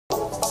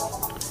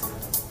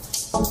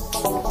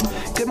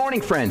Good morning,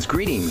 friends.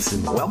 Greetings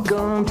and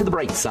welcome to The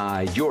Bright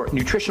Side, your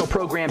nutritional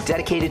program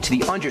dedicated to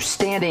the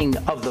understanding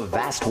of the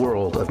vast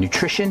world of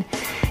nutrition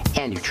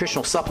and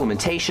nutritional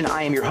supplementation.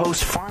 I am your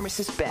host,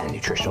 Pharmacist Ben,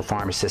 nutritional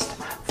pharmacist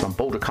from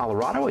Boulder,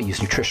 Colorado. I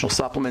use nutritional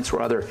supplements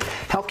where other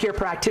healthcare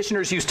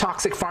practitioners use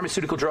toxic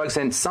pharmaceutical drugs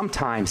and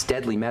sometimes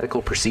deadly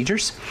medical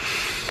procedures.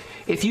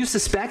 If you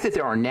suspect that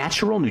there are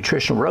natural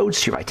nutritional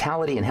roads to your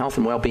vitality and health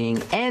and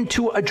well-being and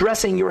to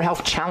addressing your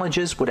health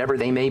challenges, whatever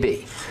they may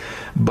be,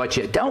 but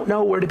you don't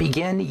know where to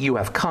begin, you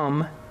have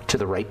come to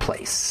the right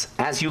place.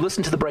 As you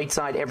listen to The Bright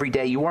Side every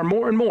day, you are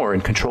more and more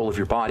in control of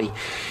your body.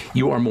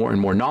 You are more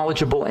and more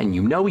knowledgeable, and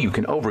you know you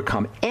can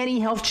overcome any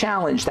health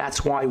challenge.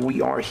 That's why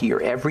we are here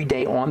every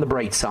day on The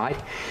Bright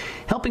Side,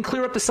 helping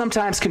clear up the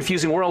sometimes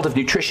confusing world of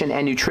nutrition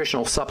and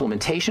nutritional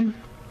supplementation.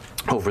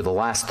 Over the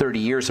last 30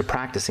 years of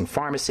practicing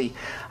pharmacy,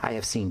 I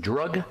have seen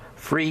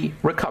drug-free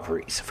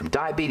recoveries from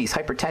diabetes,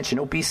 hypertension,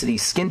 obesity,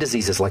 skin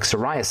diseases like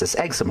psoriasis,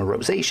 eczema,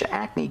 rosacea,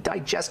 acne,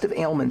 digestive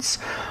ailments,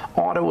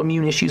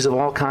 autoimmune issues of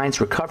all kinds,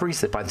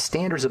 recoveries that by the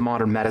standards of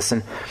modern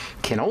medicine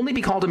can only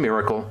be called a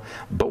miracle,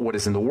 but what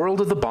is in the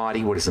world of the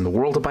body, what is in the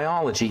world of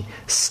biology,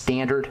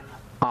 standard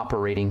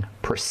operating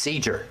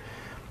procedure.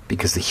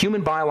 Because the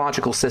human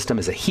biological system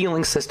is a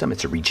healing system,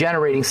 it's a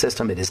regenerating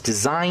system. It is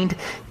designed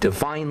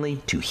divinely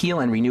to heal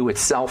and renew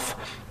itself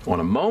on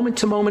a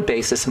moment-to-moment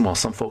basis. And while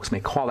some folks may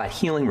call that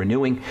healing,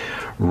 renewing,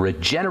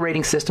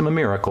 regenerating system a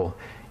miracle,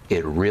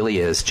 it really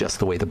is just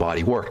the way the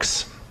body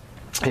works.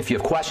 If you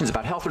have questions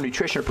about health or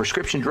nutrition or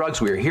prescription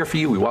drugs, we are here for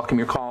you. We welcome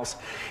your calls.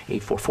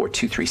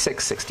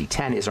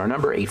 844-236-6010 is our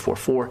number,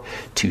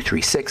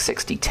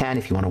 844-236-6010.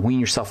 If you want to wean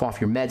yourself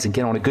off your meds and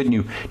get on a good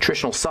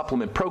nutritional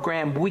supplement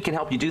program, we can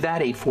help you do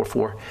that.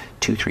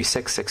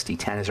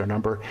 844-236-6010 is our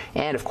number.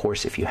 And, of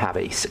course, if you have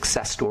a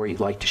success story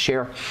you'd like to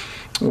share,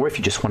 or if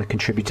you just want to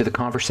contribute to the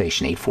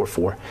conversation,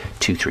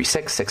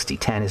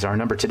 844-236-6010 is our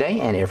number today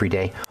and every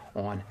day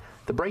on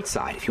The Bright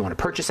Side. If you want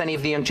to purchase any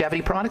of the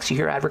longevity products you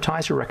hear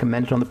advertised or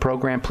recommended on the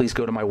program, please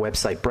go to my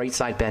website,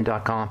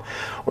 brightsideben.com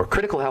or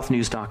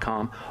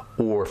criticalhealthnews.com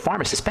or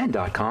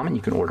pharmacistben.com, and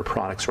you can order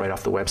products right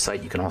off the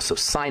website. You can also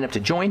sign up to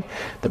join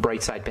the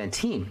Bright Side Ben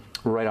team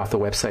right off the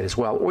website as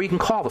well, or you can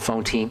call the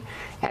phone team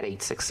at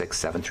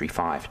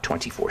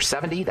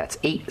 866-735-2470. That's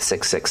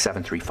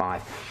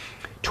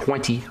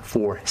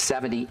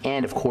 866-735-2470.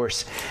 And, of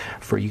course,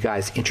 for you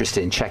guys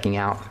interested in checking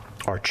out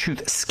our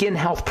Truth Skin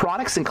Health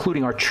products,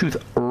 including our Truth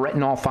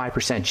Retinol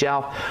 5%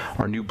 Gel,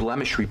 our new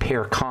Blemish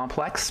Repair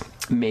Complex,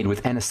 made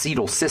with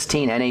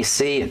N-acetylcysteine,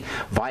 NAC, and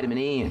vitamin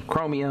E, and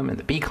chromium, and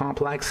the B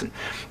complex, and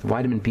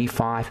vitamin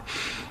B5.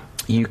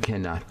 You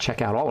can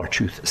check out all our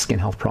Truth Skin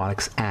Health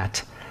products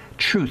at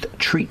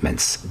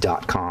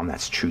truthtreatments.com.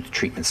 That's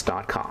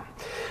truthtreatments.com.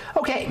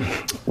 Okay,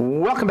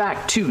 welcome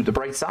back to The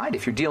Bright Side.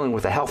 If you're dealing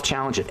with a health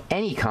challenge of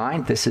any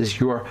kind, this is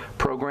your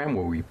program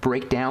where we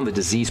break down the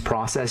disease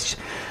process.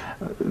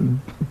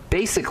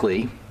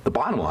 Basically, the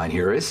bottom line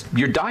here is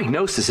your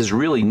diagnosis is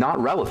really not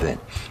relevant.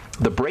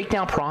 The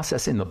breakdown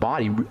process in the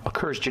body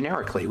occurs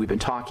generically. We've been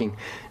talking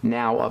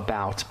now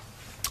about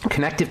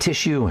connective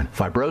tissue and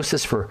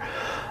fibrosis for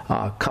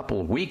a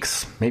couple of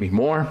weeks, maybe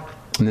more.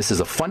 And this is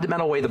a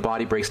fundamental way the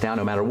body breaks down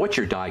no matter what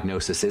your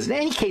diagnosis is. In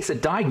any case, a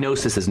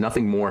diagnosis is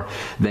nothing more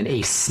than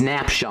a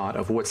snapshot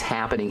of what's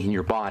happening in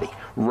your body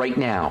right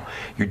now.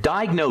 Your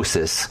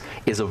diagnosis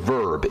is a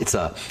verb. It's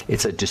a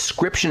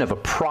description of a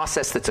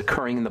process that's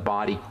occurring in the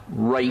body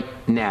right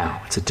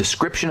now. It's a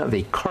description of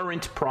a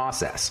current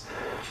process.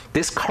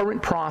 This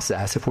current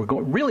process, if we're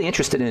really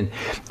interested in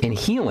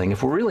healing,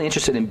 if we're really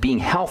interested in being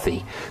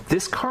healthy,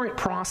 this current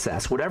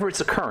process, whatever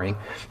it's occurring,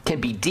 can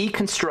be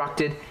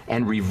deconstructed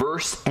and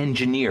reverse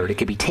engineered. It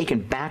can be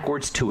taken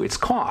backwards to its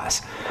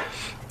cause.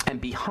 And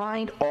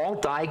behind all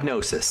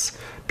diagnosis,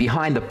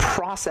 behind the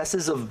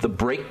processes of the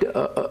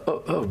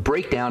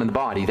breakdown in the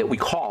body that we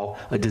call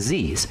a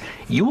disease,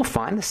 you will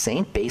find the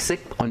same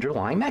basic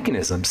underlying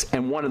mechanisms.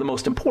 And one of the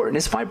most important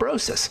is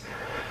fibrosis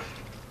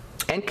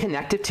and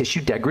connective tissue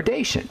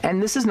degradation.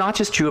 And this is not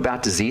just true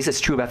about disease, it's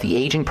true about the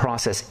aging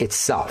process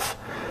itself.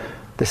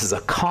 This is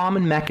a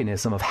common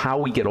mechanism of how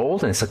we get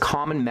old, and it's a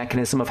common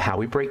mechanism of how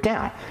we break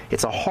down.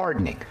 It's a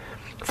hardening.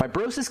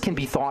 Fibrosis can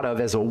be thought of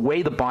as a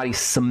way the body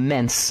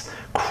cements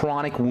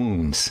chronic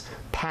wounds,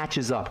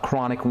 patches up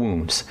chronic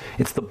wounds.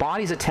 It's the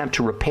body's attempt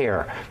to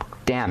repair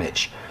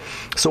damage.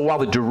 So while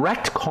the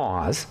direct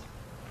cause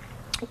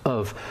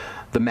of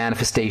the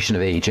manifestation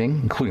of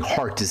aging, including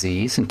heart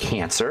disease and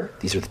cancer,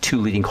 these are the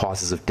two leading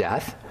causes of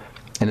death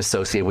and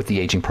associated with the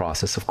aging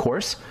process, of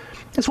course,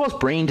 as well as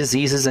brain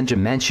diseases and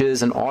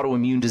dementias and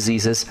autoimmune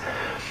diseases.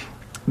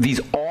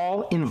 These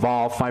all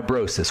involve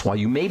fibrosis. While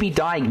you may be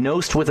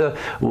diagnosed with an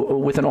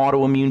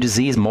autoimmune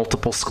disease,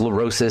 multiple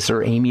sclerosis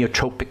or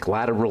amyotrophic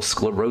lateral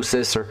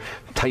sclerosis or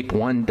type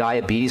 1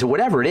 diabetes or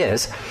whatever it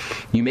is,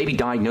 you may be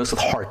diagnosed with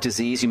heart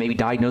disease, you may be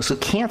diagnosed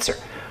with cancer.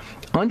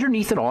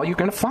 Underneath it all, you're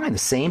going to find the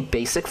same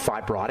basic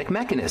fibrotic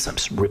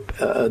mechanisms,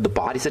 the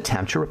body's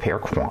attempt to repair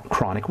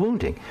chronic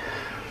wounding.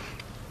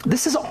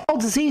 This is all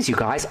disease, you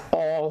guys,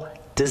 all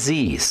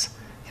disease.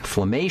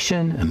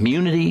 inflammation,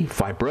 immunity,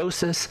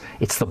 fibrosis.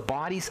 It's the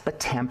body's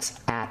attempts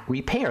at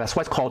repair. That's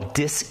why it's called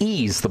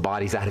dis-ease. The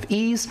body's out of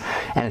ease,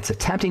 and it's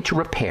attempting to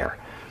repair.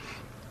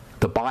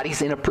 The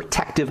body's in a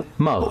protective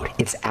mode.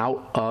 It's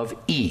out of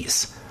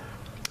ease.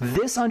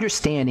 This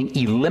understanding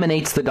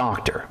eliminates the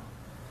doctor,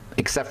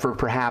 except for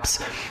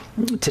perhaps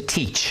to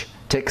teach,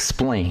 to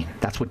explain.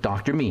 That's what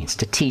doctor means,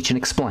 to teach and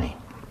explain.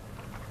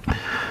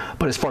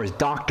 But as far as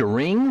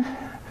doctoring,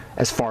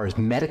 as far as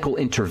medical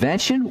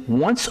intervention,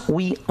 once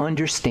we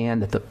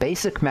understand that the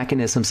basic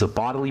mechanisms of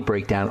bodily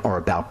breakdown are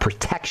about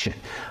protection,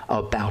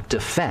 about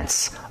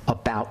defense,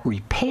 about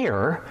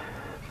repair,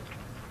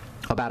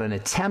 about an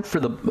attempt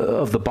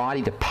of the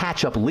body to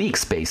patch up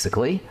leaks,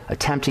 basically,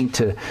 attempting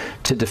to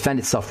defend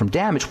itself from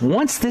damage.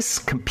 Once this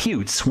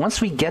computes,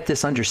 once we get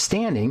this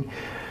understanding,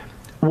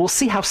 we'll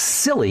see how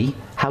silly,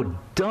 how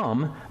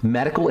dumb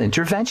medical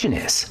intervention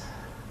is,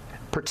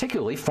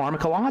 particularly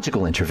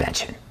pharmacological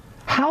intervention.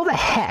 How the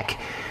heck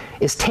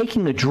is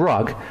taking a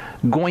drug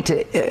going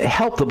to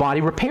help the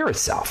body repair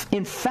itself?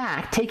 In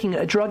fact, taking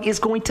a drug is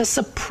going to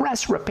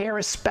suppress repair,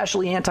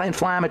 especially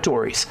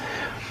anti-inflammatories.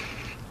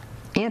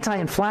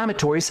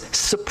 Anti-inflammatories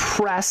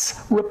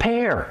suppress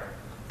repair.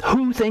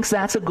 Who thinks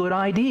that's a good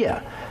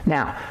idea?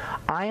 Now,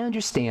 I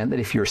understand that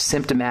if you're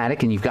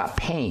symptomatic and you've got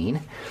pain,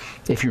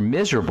 if you're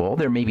miserable,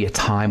 there may be a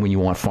time when you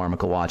want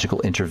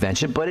pharmacological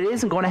intervention, but it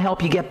isn't going to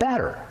help you get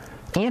better.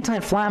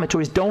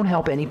 Anti-inflammatories don't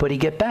help anybody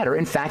get better.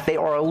 In fact, they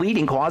are a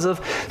leading cause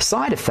of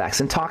side effects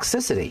and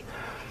toxicity.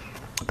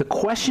 The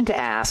question to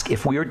ask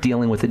if we are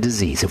dealing with a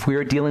disease, if we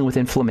are dealing with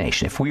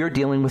inflammation, if we are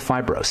dealing with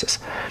fibrosis,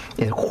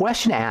 is a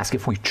question to ask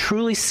if we're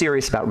truly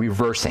serious about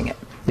reversing it,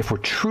 if we're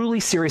truly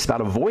serious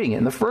about avoiding it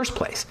in the first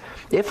place,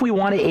 if we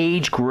want to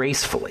age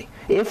gracefully,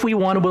 if we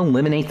want to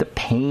eliminate the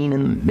pain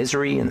and the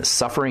misery and the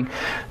suffering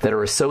that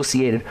are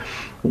associated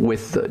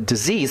with the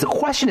disease. The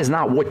question is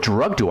not what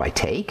drug do I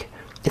take?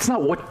 It's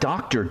not what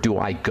doctor do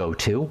I go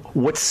to?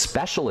 What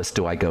specialist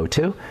do I go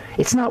to?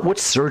 It's not what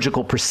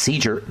surgical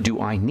procedure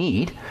do I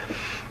need?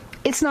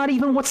 It's not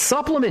even what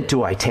supplement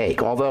do I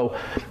take, although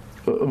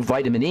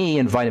vitamin E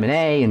and vitamin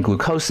A and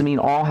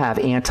glucosamine all have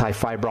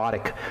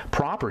anti-fibrotic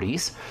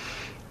properties.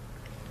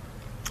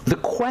 The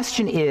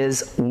question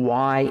is,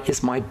 why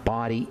is my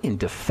body in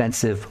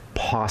defensive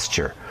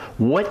posture?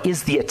 What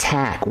is the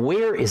attack?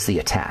 Where is the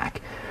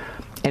attack?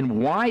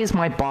 And why is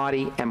my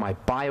body and my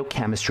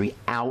biochemistry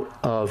out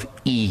of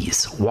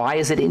ease? Why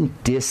is it in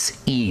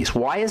dis-ease?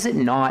 Why is it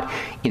not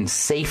in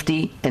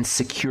safety and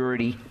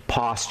security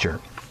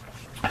posture?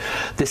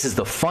 This is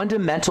the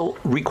fundamental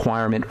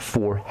requirement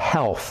for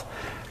health,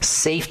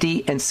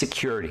 safety, and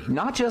security.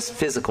 Not just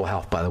physical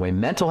health, by the way.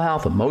 Mental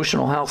health,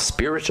 emotional health,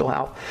 spiritual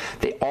health.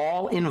 They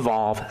all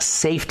involve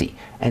safety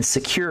and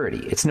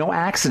security. It's no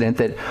accident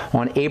that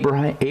on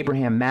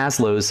Abraham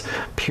Maslow's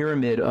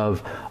pyramid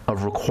of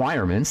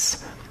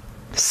requirements,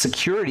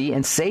 security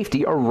and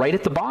safety are right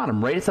at the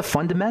bottom, right at the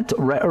fundamental,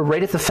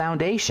 right at the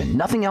foundation.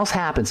 Nothing else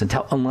happens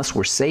unless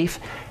we're safe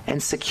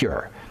and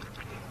secure.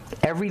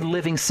 Every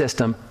living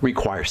system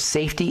requires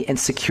safety and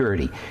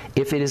security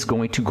if it is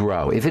going to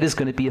grow, if it is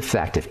going to be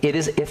effective. It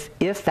is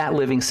if that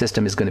living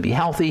system is going to be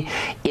healthy,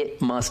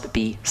 it must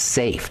be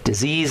safe.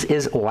 Disease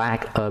is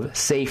lack of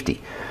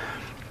safety.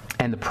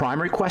 And the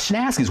primary question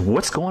to ask is,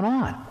 what's going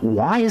on?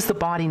 Why is the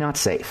body not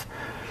safe?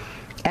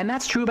 And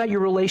that's true about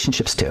your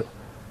relationships too.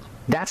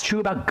 That's true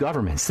about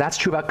governments. That's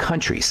true about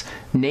countries,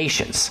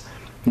 nations.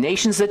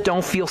 Nations that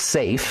don't feel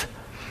safe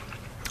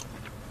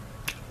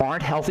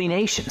aren't healthy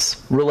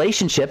nations.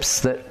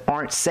 Relationships that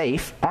aren't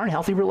safe aren't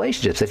healthy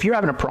relationships. If you're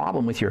having a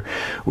problem with your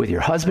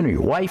husband or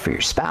your wife or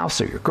your spouse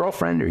or your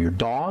girlfriend or your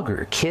dog or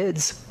your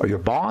kids or your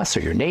boss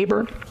or your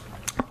neighbor,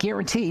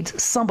 guaranteed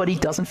somebody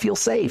doesn't feel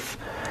safe.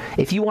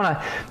 If you want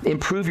to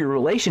improve your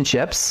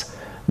relationships,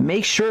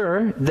 make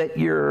sure that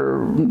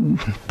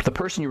the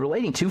person you're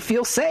relating to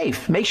feels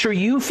safe. Make sure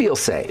you feel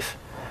safe.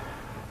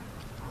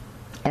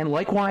 And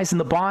likewise in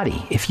the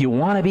body, if you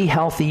want to be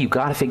healthy, you've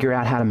got to figure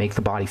out how to make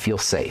the body feel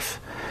safe.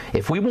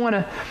 If we want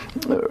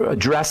to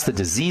address the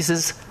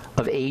diseases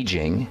of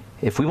aging,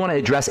 if we want to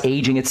address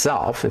aging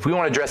itself, if we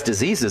want to address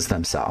diseases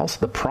themselves,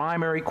 the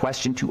primary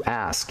question to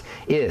ask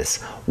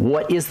is,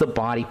 what is the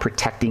body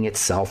protecting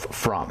itself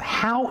from?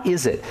 How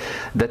is it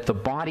that the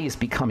body is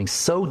becoming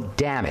so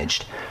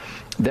damaged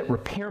that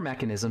repair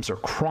mechanisms are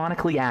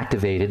chronically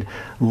activated,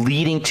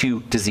 leading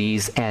to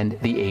disease and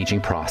the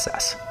aging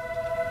process?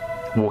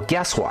 Well,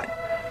 guess what?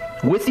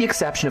 With the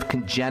exception of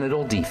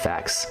congenital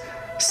defects,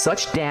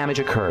 such damage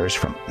occurs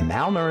from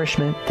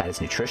malnourishment, that is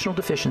nutritional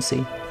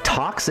deficiency,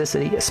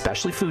 toxicity,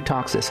 especially food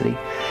toxicity,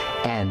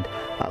 and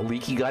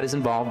leaky gut is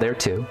involved there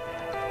too,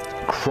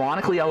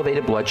 chronically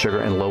elevated blood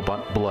sugar, and low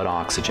blood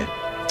oxygen.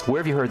 Where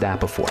have you heard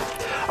that before?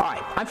 All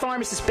right, I'm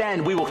Pharmacist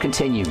Ben. We will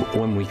continue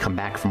when we come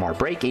back from our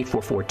break.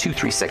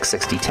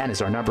 844-236-6010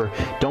 is our number.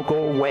 Don't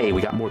go away.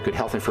 We got more good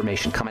health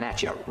information coming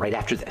at you right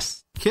after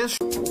this. Kiss.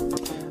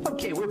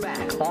 Okay, we're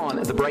back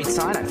on the bright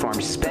side. I'm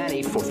Pharmacist Ben.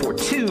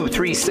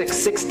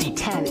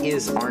 844-236-6010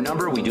 is our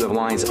number. We do have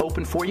lines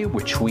open for you,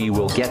 which we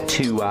will get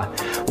to.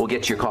 We'll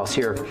get to your calls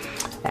here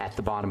at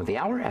the bottom of the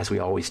hour, as we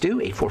always do.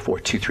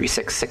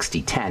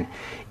 844-236-6010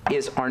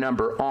 is our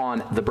number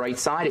on the bright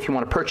side. If you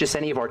want to purchase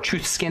any of our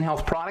Truth Skin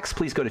Health products,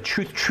 please go to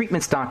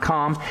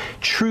truthtreatments.com.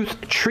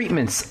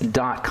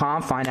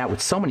 Truthtreatments.com. Find out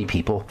what so many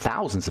people,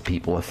 thousands of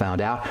people, have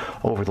found out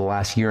over the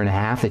last year and a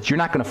half, that you're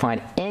not going to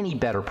find any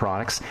better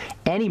products,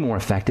 any more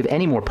effective,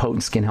 any more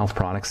potent skin health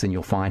products than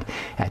you'll find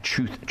at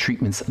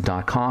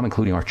truthtreatments.com,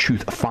 including our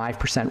Truth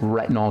 5%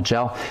 Retinol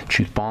Gel,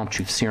 Truth Balm,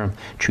 Truth Serum,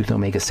 Truth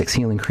Omega-6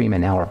 Healing Cream,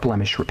 and now our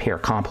Blemish Repair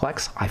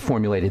Complex. I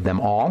formulated them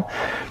all.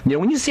 You know,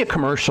 when you see a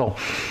commercial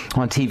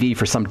on TV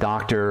for some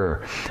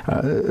doctor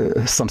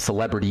or some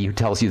celebrity who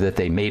tells you that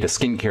they made a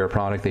skincare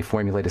product, they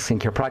formulated a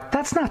skincare product,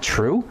 that's not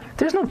true.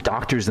 There's no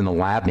doctors in the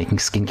lab making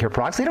skincare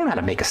products. They don't know how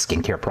to make a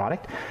skincare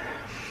product.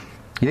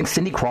 You think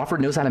Cindy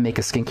Crawford knows how to make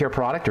a skincare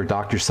product, or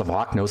Dr.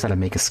 Savak knows how to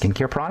make a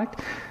skincare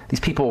product? These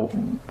people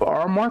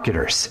are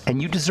marketers,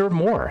 and you deserve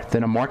more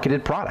than a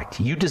marketed product.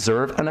 You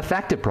deserve an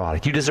effective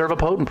product. You deserve a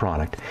potent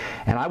product.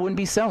 And I wouldn't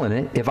be selling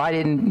it if I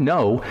didn't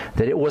know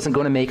that it wasn't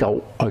going to make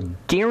a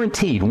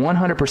guaranteed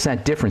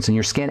 100% difference in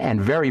your skin,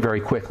 and very,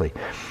 very quickly.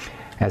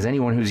 As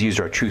anyone who's used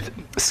our Truth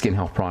Skin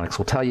Health products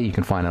will tell you, you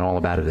can find out all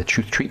about it at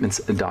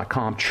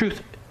truthtreatments.com,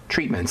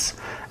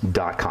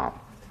 truthtreatments.com.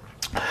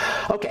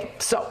 Okay,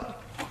 so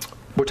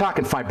we're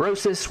talking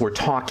fibrosis, we're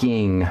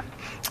talking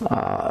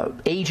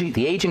aging,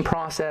 the aging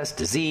process,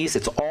 disease.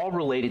 It's all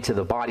related to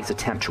the body's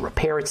attempt to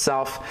repair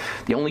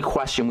itself. The only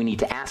question we need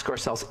to ask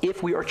ourselves,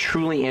 if we are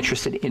truly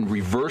interested in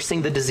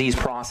reversing the disease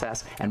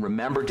process, and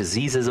remember,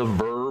 disease is a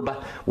verb.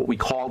 What we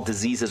call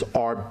diseases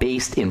are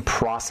based in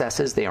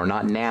processes. They are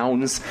not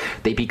nouns.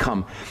 They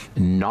become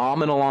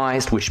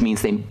nominalized, which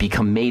means they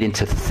become made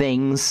into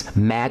things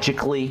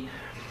magically.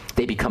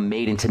 They become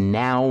made into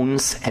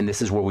nouns, and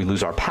this is where we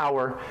lose our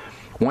power.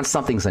 Once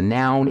something's a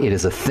noun, it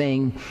is a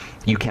thing.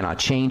 You cannot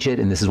change it,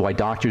 and this is why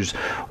doctors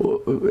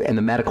and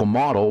the medical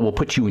model will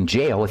put you in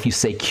jail if you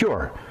say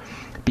cure,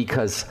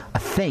 because a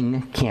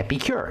thing can't be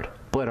cured,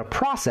 but a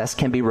process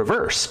can be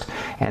reversed.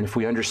 And if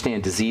we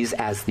understand disease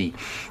as the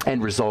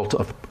end result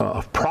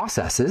of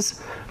processes,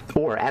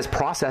 or as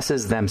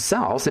processes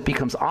themselves, it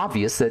becomes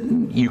obvious that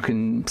you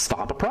can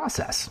stop a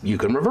process. You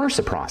can reverse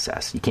a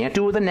process. You can't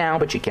do it with a noun,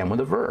 but you can with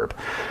a verb.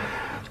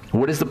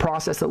 What is the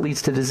process that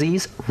leads to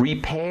disease?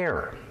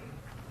 Repair.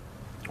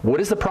 What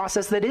is the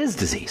process that is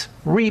disease?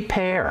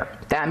 Repair.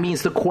 That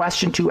means the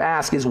question to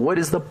ask is, what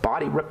is the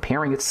body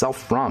repairing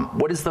itself from?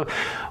 What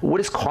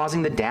is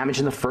causing the damage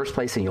in the first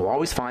place? And you'll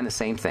always find the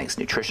same things: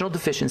 nutritional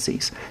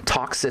deficiencies,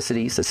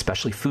 toxicities,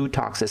 especially food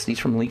toxicities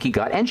from leaky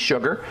gut, and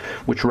sugar,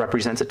 which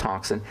represents a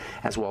toxin,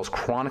 as well as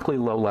chronically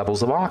low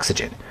levels of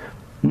oxygen.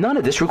 None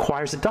of this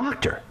requires a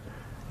doctor.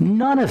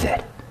 None of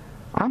it.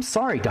 I'm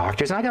sorry,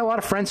 doctors. And I got a lot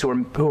of friends who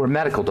are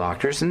medical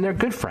doctors, and they're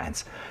good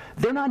friends.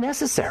 They're not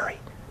necessary.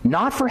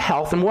 Not for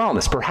health and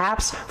wellness,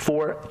 perhaps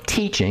for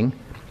teaching,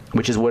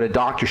 which is what a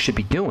doctor should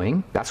be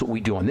doing. That's what we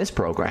do on this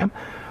program,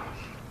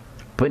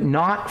 but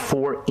not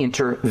for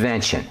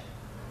intervention.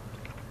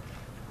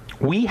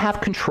 We have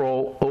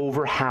control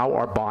over how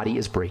our body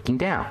is breaking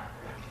down.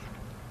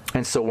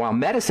 And so while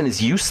medicine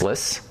is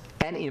useless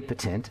and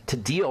impotent to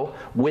deal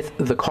with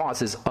the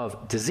causes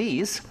of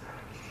disease,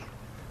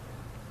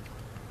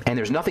 and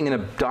there's nothing in a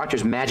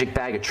doctor's magic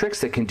bag of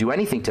tricks that can do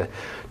anything to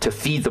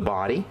feed the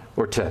body,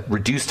 or to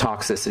reduce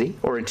toxicity,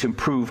 or to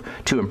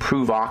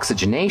improve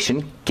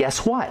oxygenation,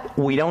 guess what?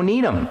 We don't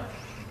need them.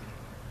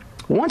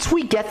 Once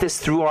we get this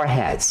through our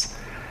heads,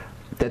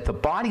 that the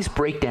body's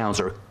breakdowns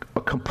are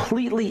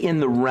completely in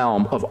the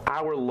realm of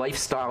our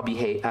lifestyle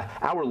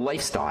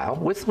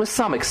with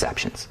some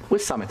exceptions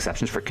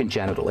for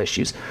congenital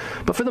issues,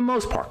 but for the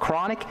most part,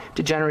 chronic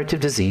degenerative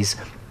disease,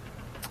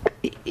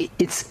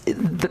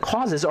 the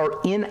causes are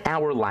in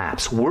our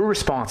laps. We're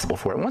responsible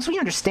for it. Once we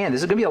understand,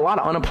 there's going to be a lot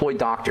of unemployed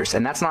doctors,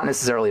 and that's not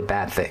necessarily a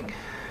bad thing.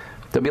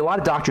 There'll be a lot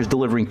of doctors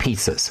delivering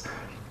pizzas,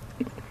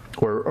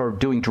 or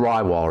doing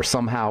drywall, or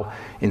somehow,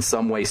 in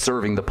some way,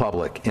 serving the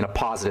public in a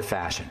positive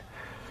fashion.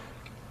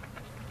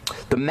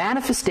 The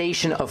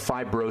manifestation of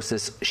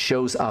fibrosis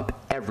shows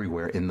up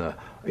everywhere in the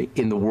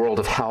world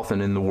of health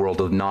and in the world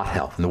of not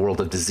health, in the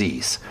world of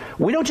disease.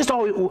 We just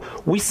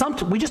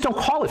don't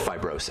call it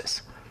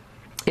fibrosis.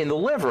 In the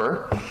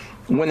liver,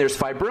 when there's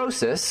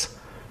fibrosis,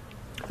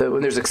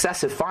 when there's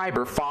excessive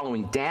fiber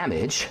following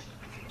damage,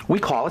 we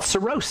call it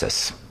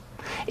cirrhosis.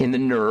 In the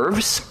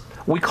nerves,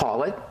 we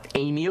call it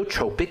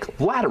amyotrophic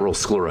lateral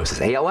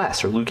sclerosis,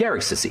 ALS, or Lou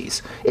Gehrig's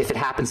disease. If it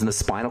happens in the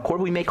spinal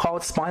cord, we may call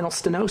it spinal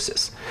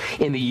stenosis.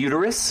 In the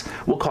uterus,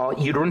 we'll call it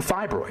uterine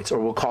fibroids,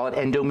 or we'll call it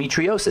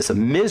endometriosis, a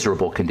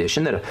miserable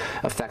condition that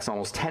affects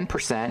almost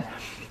 10%,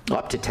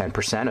 up to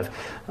 10% of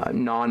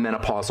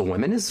non-menopausal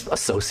women, is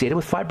associated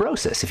with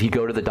fibrosis. If you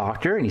go to the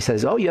doctor and he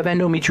says, oh, you have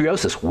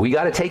endometriosis, we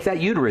got to take that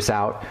uterus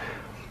out.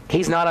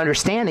 He's not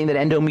understanding that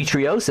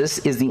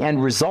endometriosis is the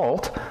end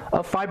result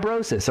of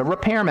fibrosis, a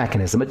repair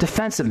mechanism, a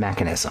defensive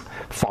mechanism,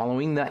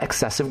 following the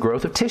excessive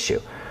growth of tissue.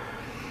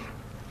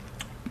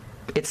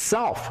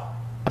 Itself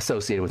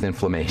associated with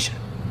inflammation.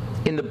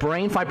 In the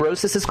brain,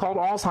 fibrosis is called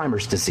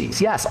Alzheimer's disease.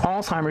 Yes,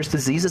 Alzheimer's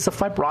disease is a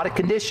fibrotic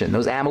condition.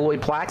 Those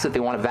amyloid plaques that they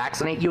want to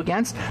vaccinate you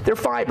against, they're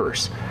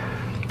fibers.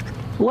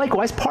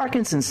 Likewise,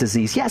 Parkinson's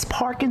disease. Yes,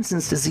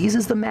 Parkinson's disease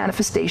is the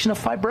manifestation of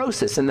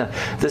fibrosis, and the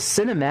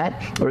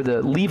Sinemet or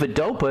the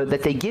levodopa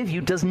that they give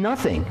you does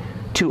nothing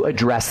to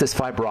address this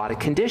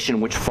fibrotic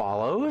condition, which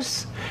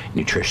follows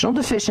nutritional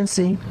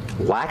deficiency,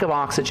 lack of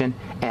oxygen,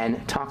 and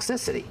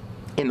toxicity.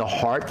 In the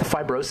heart, the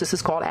fibrosis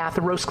is called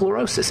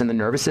atherosclerosis. In the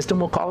nervous system,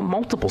 we'll call it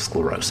multiple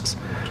sclerosis.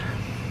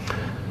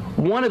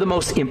 One of the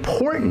most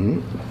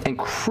important and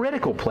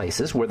critical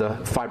places where the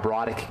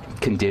fibrotic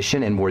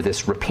condition and where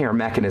this repair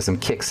mechanism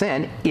kicks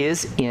in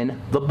is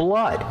in the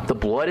blood. The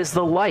blood is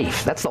the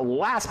life. That's the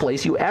last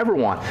place you ever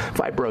want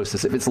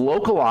fibrosis. If it's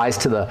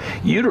localized to the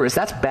uterus,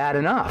 that's bad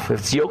enough.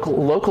 If it's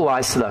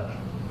localized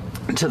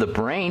to the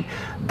brain,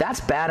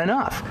 that's bad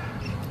enough.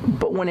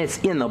 But when it's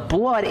in the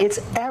blood, it's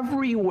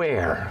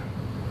everywhere.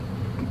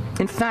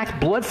 In fact,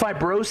 blood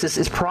fibrosis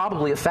is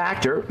probably a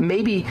factor,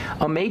 maybe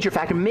a major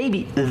factor,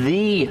 maybe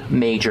the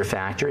major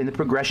factor in the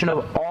progression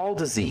of all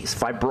disease.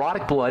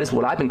 Fibrotic blood is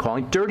what I've been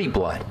calling dirty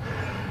blood.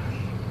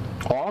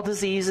 All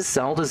disease is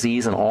cell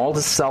disease, and all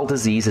the cell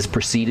disease is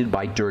preceded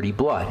by dirty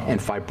blood. And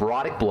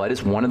fibrotic blood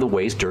is one of the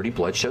ways dirty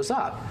blood shows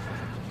up.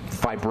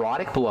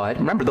 Fibrotic blood,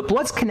 remember, the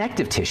blood's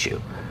connective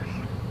tissue.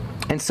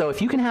 And so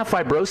if you can have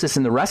fibrosis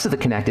in the rest of the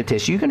connective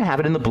tissue, you can have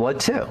it in the blood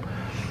too.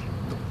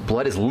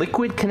 Blood is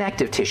liquid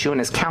connective tissue,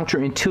 and as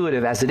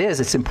counterintuitive as it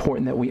is, it's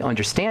important that we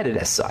understand it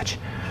as such.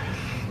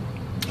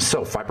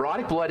 So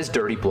fibrotic blood is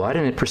dirty blood,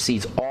 and it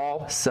precedes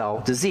all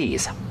cell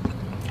disease.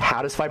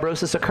 How does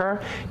fibrosis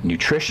occur?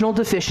 Nutritional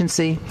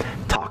deficiency,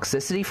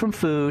 toxicity from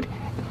food,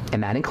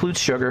 and that includes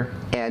sugar,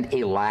 and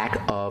a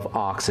lack of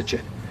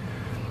oxygen.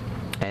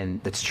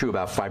 And that's true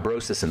about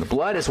fibrosis in the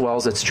blood as well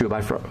as it's true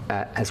about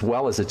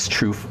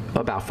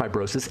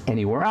fibrosis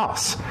anywhere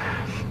else.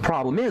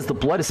 Problem is, the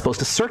blood is supposed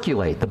to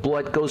circulate. The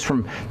blood goes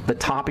from the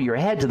top of your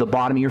head to the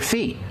bottom of your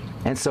feet.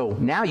 And so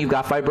now you've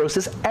got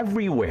fibrosis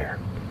everywhere.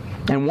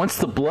 And once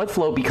the blood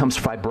flow becomes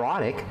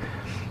fibrotic,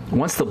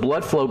 once the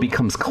blood flow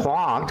becomes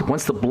clogged,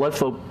 once the blood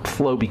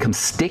flow becomes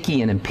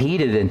sticky and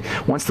impeded, and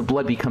once the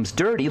blood becomes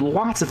dirty,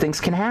 lots of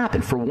things can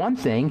happen. For one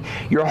thing,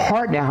 your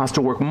heart now has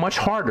to work much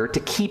harder to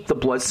keep the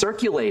blood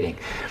circulating.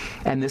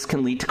 And this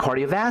can lead to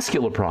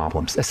cardiovascular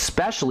problems,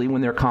 especially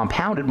when they're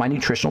compounded by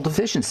nutritional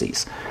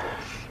deficiencies.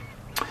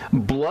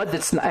 And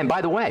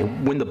by the way,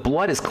 when the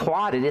blood is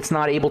clotted, it's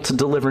not able to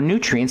deliver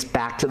nutrients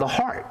back to the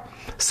heart.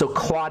 So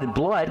clotted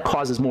blood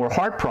causes more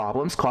heart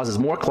problems, causes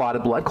more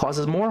clotted blood,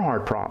 causes more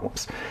heart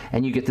problems.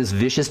 And you get this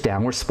vicious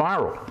downward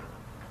spiral.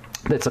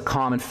 That's a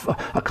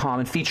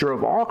common feature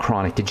of all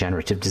chronic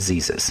degenerative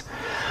diseases.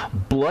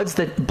 Blood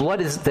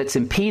that's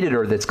impeded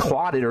or that's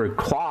clotted or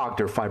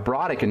clogged or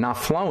fibrotic and not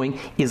flowing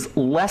is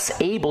less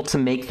able to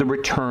make the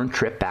return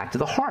trip back to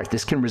the heart.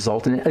 This can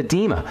result in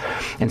edema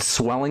and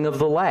swelling of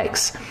the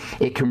legs.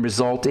 It can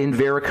result in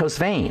varicose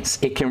veins.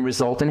 It can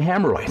result in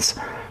hemorrhoids.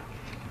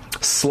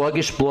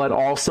 Sluggish blood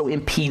also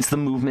impedes the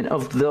movement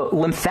of the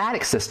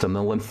lymphatic system.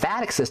 The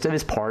lymphatic system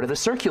is part of the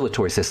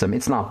circulatory system.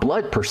 It's not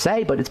blood per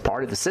se, but it's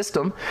part of the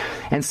system.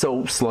 And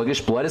so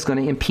sluggish blood is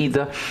going to impede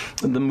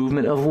the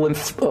movement of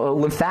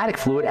lymphatic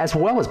fluid as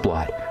well as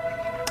blood.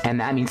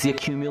 And that means the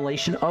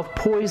accumulation of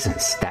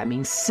poisons. That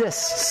means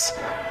cysts,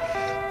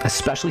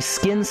 especially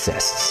skin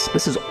cysts.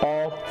 This is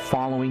all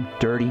following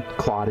dirty,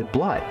 clotted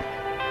blood.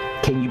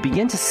 Can you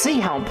begin to see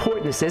how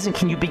important this is, and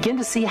can you begin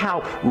to see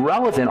how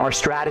relevant our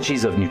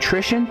strategies of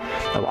nutrition,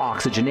 of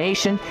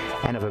oxygenation,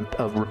 and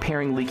of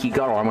repairing leaky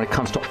gut are when it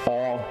comes to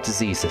all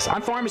diseases?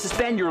 I'm Pharmacist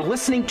Ben. You're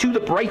listening to The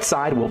Bright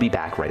Side. We'll be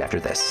back right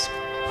after this.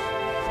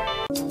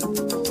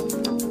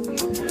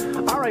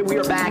 All right, we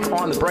are back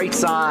on The Bright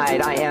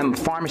Side. I am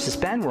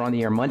Pharmacist Ben. We're on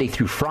the air Monday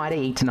through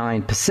Friday, 8 to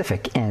 9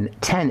 Pacific and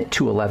 10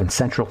 to 11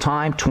 Central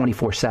Time,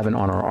 24/7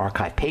 on our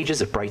archive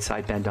pages at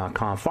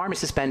brightsideben.com,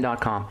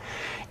 pharmacistben.com,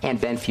 and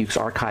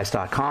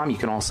benfuchsarchives.com. You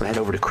can also head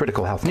over to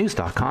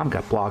criticalhealthnews.com,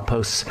 got blog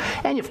posts,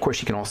 and of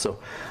course you can also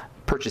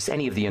purchase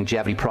any of the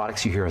longevity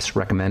products you hear us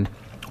recommend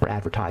or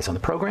advertise on the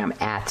program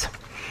at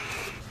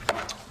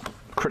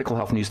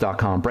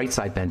criticalhealthnews.com,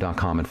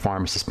 brightsideben.com, and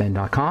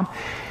pharmacistben.com.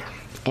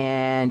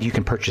 And you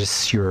can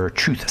purchase your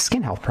Truth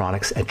Skin Health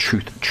products at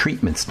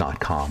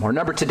truthtreatments.com. Our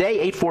number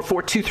today,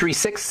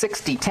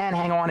 844-236-6010.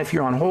 Hang on if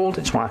you're on hold.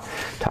 I just want to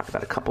talk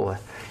about a couple of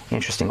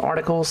interesting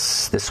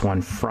articles. This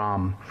one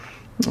from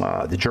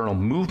the journal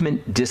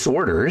Movement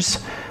Disorders.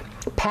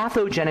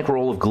 Pathogenic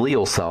role of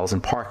glial cells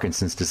in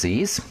Parkinson's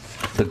disease.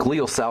 The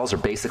glial cells are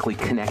basically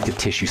connective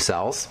tissue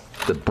cells,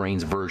 the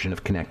brain's version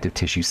of connective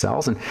tissue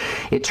cells. And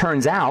it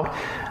turns out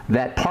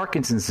that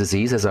Parkinson's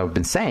disease, as I've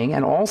been saying,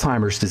 and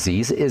Alzheimer's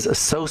disease is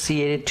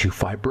associated to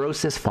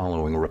fibrosis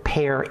following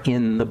repair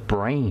in the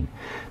brain.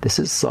 This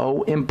is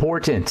so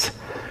important.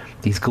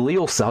 These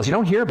glial cells, you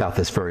don't hear about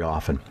this very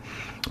often.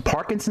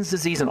 Parkinson's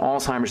disease and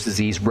Alzheimer's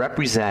disease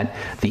represent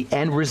the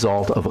end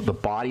result of the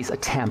body's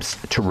attempts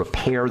to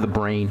repair the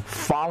brain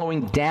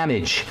following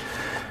damage.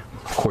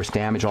 Of course,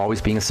 damage always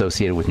being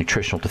associated with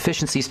nutritional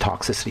deficiencies,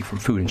 toxicity from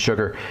food and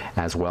sugar,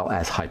 as well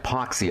as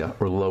hypoxia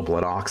or low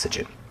blood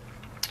oxygen.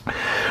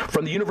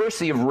 From the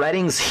University of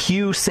Reading's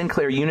Hugh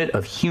Sinclair Unit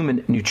of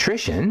Human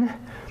Nutrition,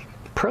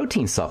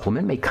 protein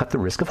supplement may cut the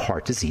risk of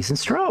heart disease and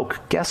stroke.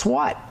 Guess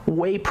what?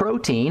 Whey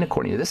protein,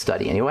 according to this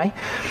study anyway,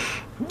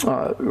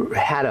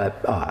 had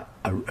a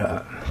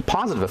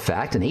positive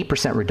effect, an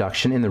 8%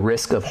 reduction in the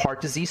risk of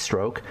heart disease,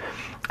 stroke,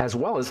 as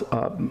well as,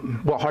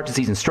 heart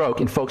disease and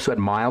stroke in folks who had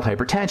mild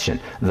hypertension.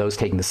 Those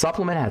taking the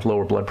supplement had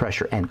lower blood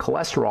pressure and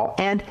cholesterol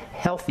and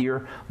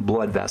healthier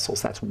blood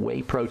vessels. That's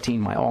whey protein,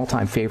 my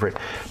all-time favorite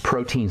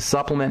protein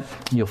supplement.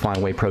 You'll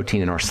find whey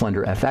protein in our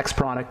Slender FX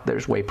product.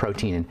 There's whey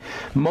protein in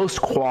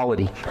most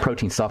quality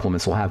protein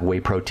supplements will have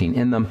whey protein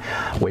in them.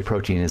 Whey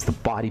protein is a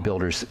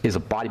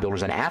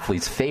bodybuilder's and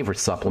athlete's favorite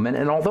supplement.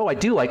 And although I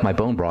do like my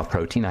bone broth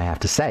protein, I have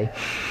to say,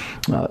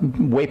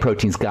 whey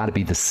protein's got to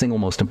be the single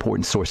most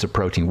important source of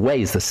protein.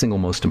 Whey is the single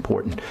most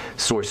important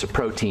source of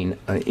protein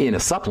in a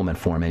supplement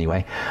form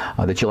anyway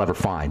that you'll ever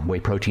find. Whey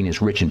protein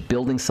is rich in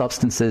building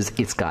substances.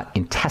 It's got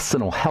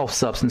intestinal health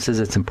substances.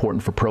 It's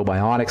important for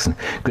probiotics and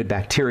good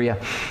bacteria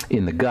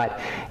in the gut.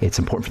 It's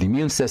important for the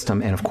immune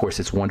system. And of course,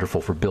 it's wonderful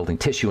for building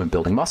tissue and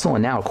building muscle.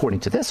 And now,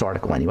 according to this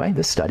article anyway,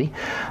 this study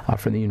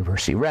from the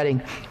University of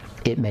Reading,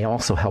 it may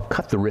also help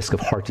cut the risk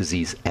of heart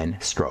disease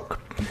and stroke.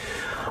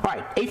 All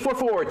right,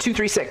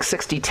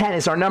 844-236-6010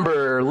 is our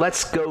number.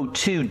 Let's go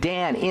to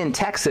Dan in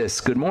Texas.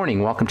 Good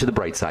morning. Welcome to the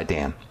Bright Side,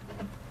 Dan.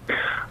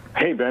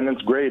 Hey, Ben,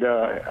 it's great.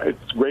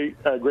 It's great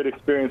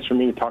experience for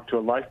me to talk to a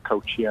life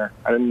coach here.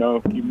 I didn't know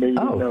if you maybe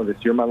didn't know this.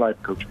 You're my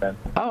life coach, Ben.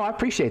 Oh, I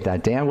appreciate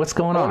that, Dan. What's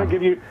going on? I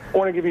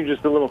want to give you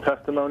just a little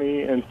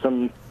testimony and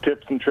some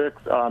tips and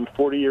tricks. I'm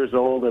 40 years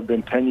old. I've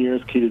been 10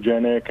 years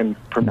ketogenic, and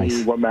for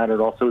me, what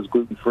mattered also is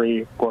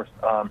gluten-free. Of course,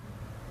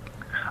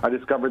 I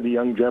discovered the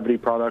longevity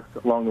products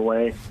along the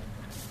way.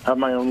 I have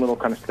my own little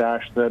kind of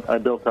stash that I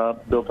built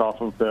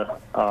off of the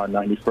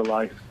 90 for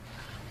Life.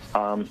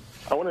 I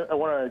want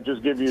to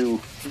just give you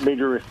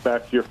major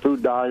respect. Your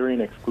food diary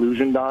and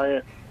exclusion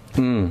diet.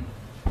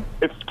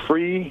 It's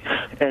free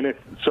and it's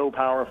so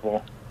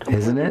powerful.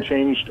 Isn't it?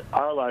 Changed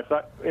our lives.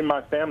 In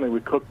my family, we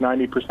cook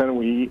 90% of what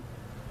we eat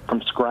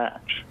from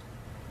scratch.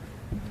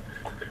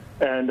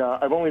 And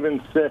I've only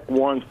been sick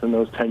once in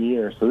those 10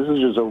 years. So this is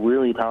just a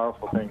really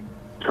powerful thing.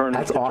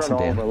 That's awesome, turn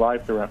all Dan. of our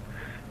lives around.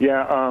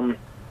 Yeah.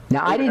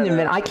 Now,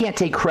 I can't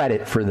take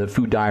credit for the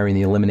food diary and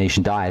the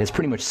elimination diet. It's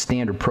pretty much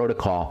standard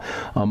protocol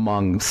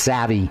among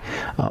savvy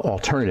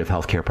alternative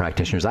healthcare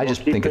practitioners. I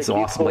just think it's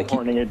awesome.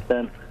 It,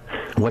 Ben.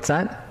 What's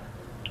that?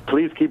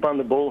 Please keep on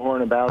the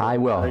bullhorn about it. I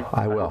will.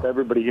 I hope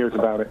everybody hears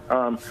about it.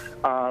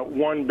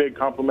 One big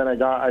compliment I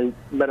got, I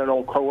met an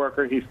old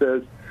coworker. He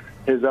says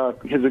his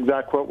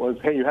exact quote was,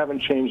 "Hey, you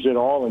haven't changed at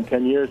all in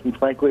 10 years, and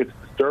frankly, it's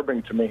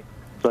disturbing to me."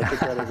 So I took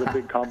that as a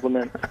big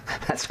compliment.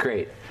 That's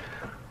great.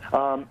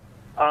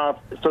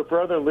 So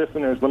for other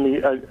listeners,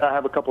 I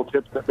have a couple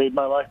tips that made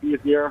my life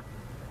easier.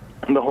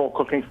 And the whole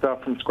cooking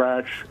stuff from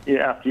scratch,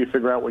 after you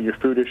figure out what your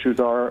food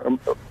issues are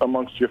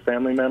amongst your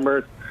family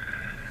members.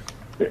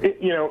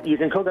 You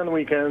can cook on the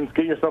weekends.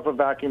 Get yourself a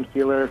vacuum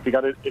sealer. If you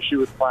got an issue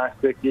with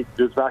plastic,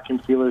 there's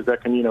vacuum sealers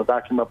that can,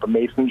 vacuum up a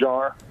mason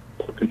jar.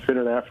 So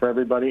consider that for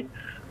everybody.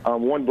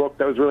 One book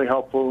that was really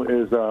helpful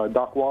is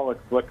Doc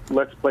Wallach's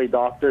Let's Play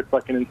Doctor. It's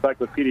like an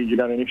encyclopedia. You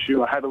got an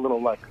issue. I had a little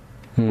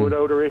food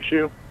odor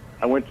issue.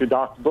 I went to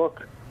Doc's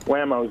book.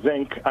 Whammo,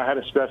 zinc. I had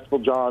a stressful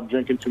job,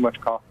 drinking too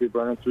much coffee,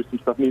 burning through some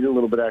stuff. Needed a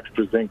little bit of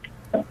extra zinc.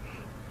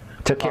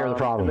 Took care of the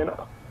problem.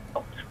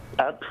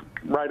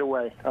 Right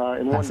away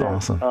in one That's day.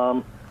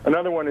 Awesome.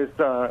 Another one is,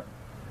 of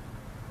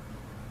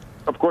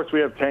course,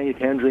 we have tangy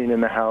tangerine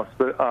in the house,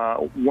 but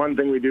one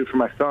thing we do for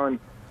my son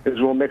is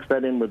we'll mix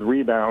that in with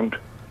Rebound.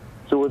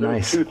 So with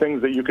those two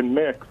things that you can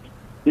mix,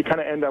 you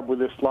kind of end up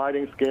with a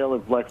sliding scale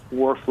of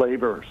 4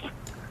 flavors.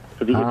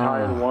 So if you get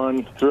tired of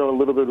one, throw a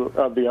little bit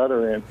of the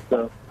other in.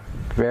 So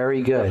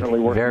very good.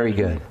 Very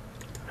good.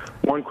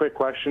 One quick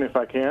question, if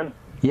I can.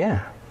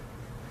 Yeah.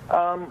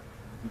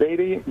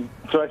 Beta,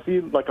 so I see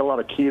a lot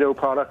of keto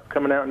products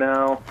coming out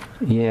now.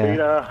 Yeah.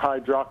 Beta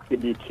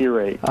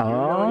hydroxybutyrate. Do you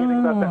know anything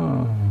about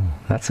that?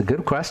 That's a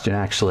good question,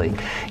 actually.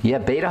 Yeah,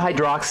 beta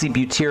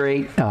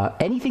hydroxybutyrate.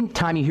 Anything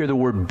time you hear the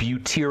word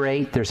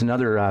butyrate, there's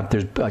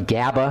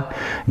GABA,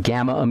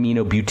 gamma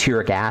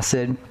aminobutyric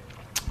acid.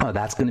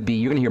 That's going to be,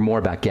 you're going to hear more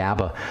about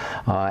GABA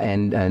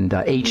and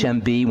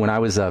HMB. When I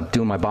was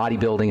doing my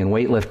bodybuilding and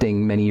weightlifting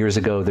many years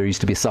ago, there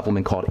used to be a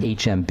supplement called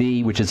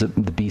HMB, which is the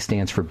B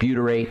stands for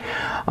butyrate,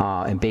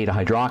 and beta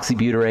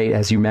hydroxybutyrate,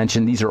 as you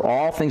mentioned. These are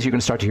all things you're going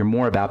to start to hear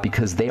more about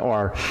because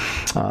they're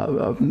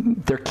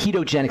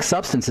ketogenic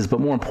substances,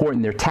 but more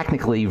important, they're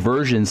technically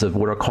versions of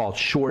what are called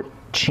short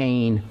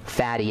chain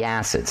fatty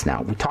acids.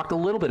 Now, we talked a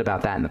little bit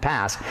about that in the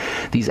past.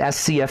 These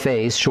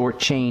SCFAs, short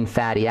chain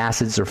fatty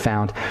acids, are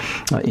found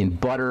in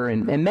butter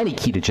and many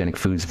ketogenic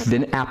foods.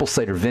 Apple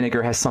cider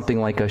vinegar has something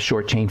like a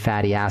short chain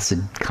fatty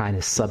acid kind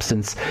of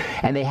substance,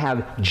 and they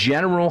have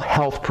general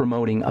health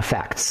promoting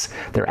effects.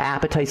 They're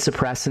appetite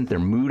suppressant, they're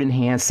mood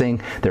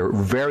enhancing, they're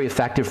very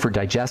effective for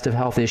digestive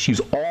health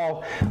issues.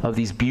 All of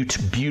these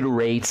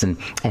butyrates and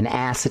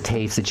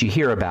acetates that you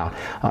hear about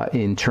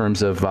in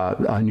terms of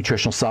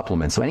nutritional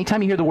supplements. So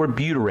anytime you hear the word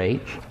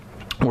butyrate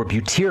or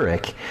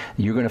butyric,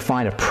 you're going to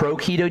find a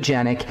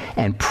pro-ketogenic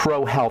and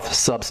pro-health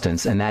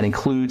substance, and that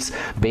includes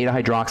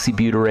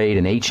beta-hydroxybutyrate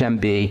and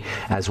HMB,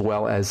 as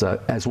well as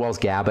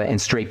GABA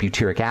and straight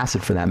butyric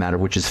acid, for that matter,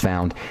 which is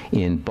found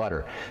in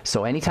butter.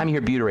 So anytime you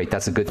hear butyrate,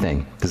 that's a good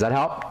thing. Does that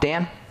help,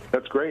 Dan?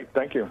 That's great.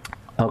 Thank you.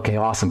 Okay,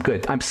 awesome.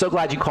 Good. I'm so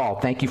glad you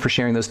called. Thank you for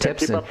sharing those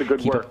tips. Keep up the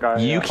good work.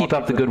 Keep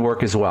up the good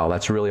work as well.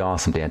 That's really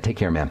awesome, Dan. Take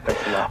care, man.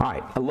 All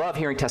right. I love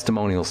hearing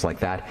testimonials like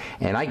that,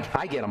 and I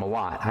get them a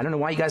lot. I don't know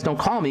why you guys don't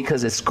call me,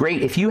 because it's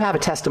great. If you have a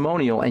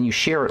testimonial and you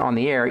share it on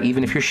the air,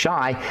 even if you're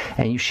shy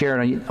and you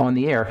share it on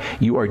the air,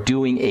 you are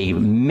doing a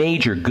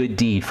major good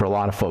deed for a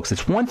lot of folks.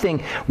 It's one thing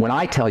when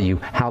I tell you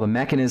how the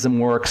mechanism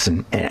works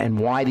and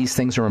why these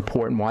things are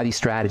important, why these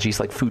strategies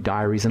like food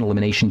diaries and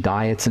elimination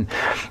diets and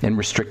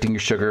restricting your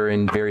sugar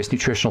and various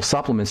nutritional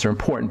supplements are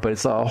important, but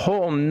it's a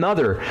whole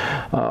nother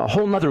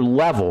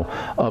level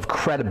of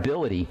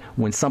credibility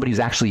when somebody who's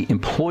actually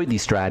employed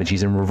these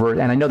strategies and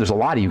reversed. And I know there's a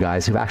lot of you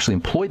guys who've actually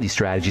employed these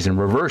strategies and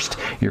reversed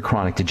your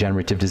chronic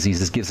degenerative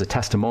diseases. Gives a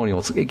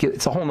testimonial.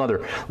 It's a whole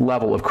nother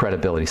level of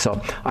credibility.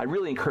 So I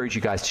really encourage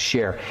you guys to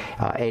share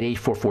at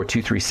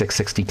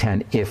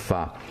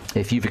 844-236-6010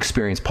 if you've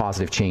experienced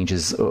positive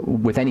changes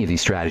with any of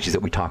these strategies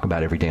that we talk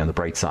about every day on The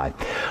Bright Side.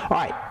 All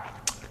right.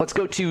 Let's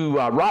go to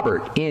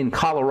Robert in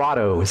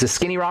Colorado. Is this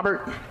Skinny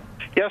Robert?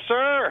 Yes,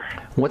 sir.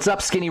 What's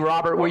up, Skinny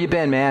Robert? Where you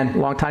been,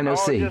 man? Long time no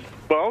see.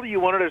 Well, you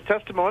wanted a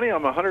testimony.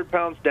 I'm 100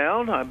 pounds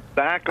down. I'm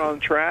back on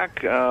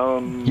track.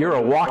 You're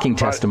a walking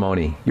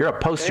testimony. You're a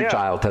poster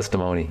child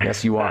testimony.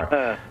 Yes, you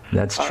are.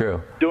 That's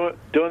true. Doing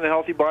the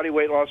Healthy Body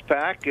Weight Loss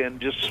Pack, and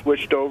just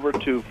switched over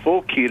to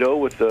full keto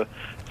with the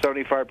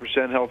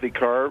 75%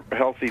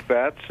 healthy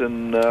fats.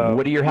 And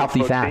what are your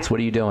healthy fats?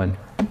 What are you doing?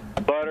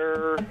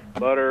 Butter.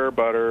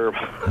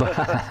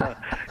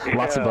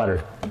 Lots of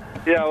butter.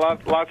 Yeah,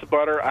 lots of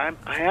butter. I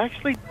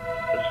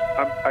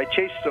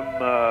chased some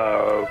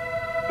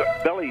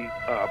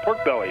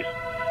pork bellies.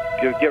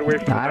 Get away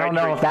from. I don't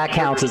know if that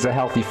counts as a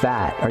healthy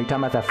fat. Are you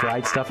talking about that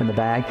fried stuff in the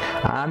bag?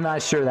 I'm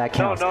not sure that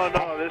counts. No.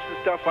 This is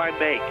stuff I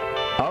make.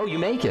 Oh, you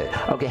make it.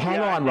 Okay, hang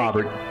on,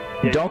 Robert.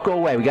 Don't go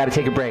away. We got to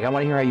take a break. I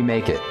want to hear how you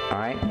make it. All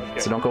right? Okay.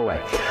 So don't go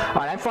away. All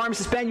right, I'm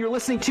Pharmacist Ben. You're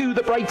listening to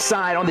The Bright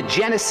Side on the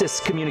Genesis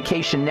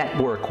Communication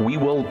Network. We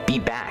will be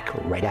back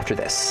right after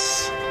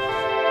this.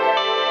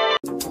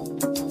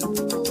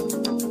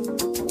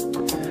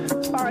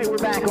 All right, we're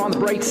back on The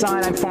Bright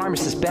Side. I'm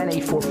Pharmacist Ben.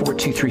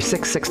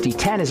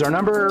 844-236-6010 is our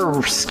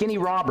number. Skinny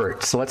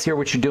Robert. So let's hear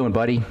what you're doing,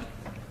 buddy.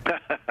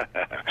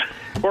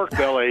 Pork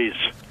bellies.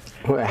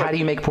 How do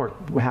you make pork?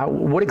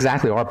 What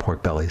exactly are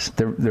pork bellies?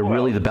 They're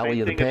really the belly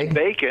of the pig?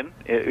 Bacon.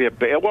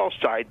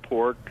 Side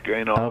pork.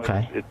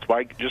 Okay. It's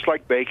just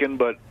like bacon,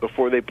 but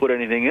before they put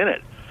anything in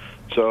it.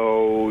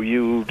 So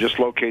you just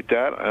locate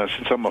that.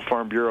 Since I'm a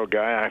Farm Bureau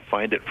guy, I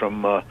find it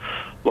from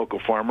local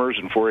farmers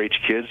and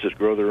 4-H kids that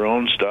grow their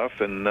own stuff,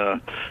 and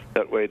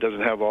that way it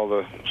doesn't have all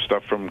the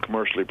stuff from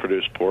commercially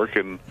produced pork.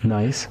 And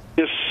nice.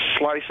 Just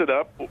slice it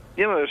up.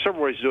 There's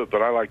several ways to do it,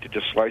 but I like to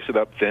just slice it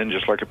up thin,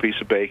 just like a piece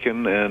of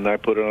bacon, and I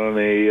put it on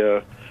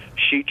a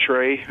sheet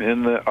tray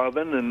in the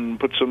oven and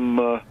put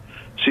some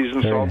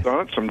seasoned salt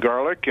on it, some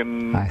garlic,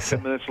 and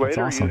 10 minutes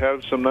later you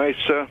have some nice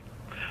fat.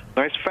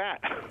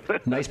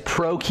 Nice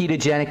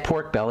pro-ketogenic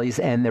pork bellies,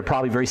 and they're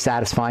probably very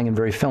satisfying and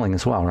very filling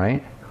as well,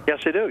 right?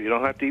 Yes, they do. You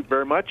don't have to eat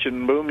very much,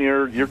 and boom,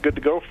 you're good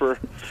to go for.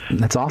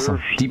 That's awesome.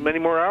 For many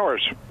more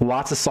hours.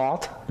 Lots of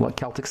salt. What,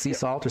 Celtic sea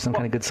salt or some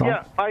kind of good salt?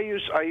 Yeah, I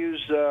use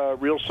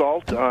real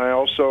salt. I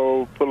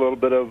also put a little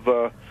bit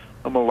of.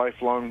 I'm a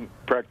lifelong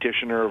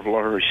practitioner of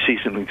large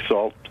seasoning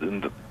salt,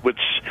 and which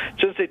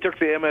since they took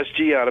the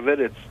MSG out of it,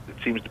 it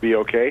seems to be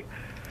okay.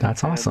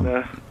 That's awesome.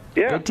 And,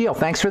 yeah. Good deal.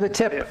 Thanks for the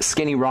tip,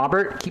 Skinny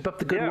Robert. Keep up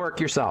the good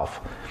work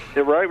yourself.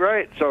 Yeah,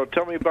 right. So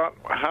tell me about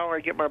how I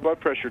get my blood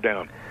pressure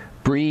down.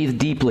 Breathe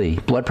deeply.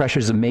 Blood pressure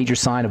is a major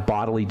sign of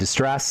bodily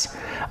distress.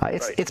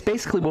 It's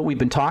basically what we've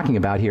been talking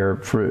about here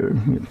for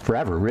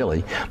forever,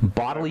 really.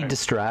 Bodily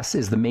distress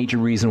is the major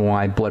reason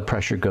why blood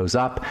pressure goes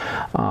up.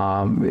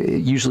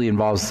 It usually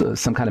involves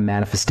some kind of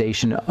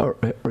manifestation or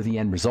the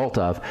end result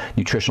of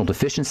nutritional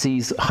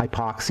deficiencies,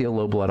 hypoxia,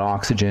 low blood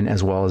oxygen,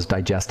 as well as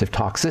digestive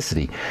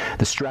toxicity.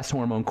 The stress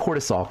hormone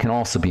cortisol can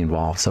also be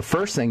involved. So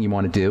first thing you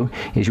want to do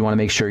is you want to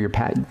make sure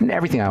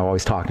everything I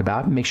always talked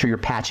about, make sure you're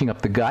patching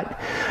up the gut.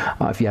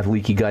 If you have leaky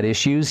leaky gut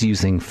issues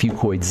using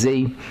Fucoid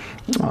Z.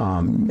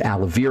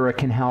 Aloe vera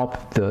can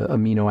help. The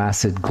amino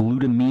acid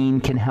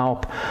glutamine can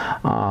help.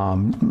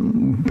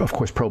 Of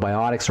course,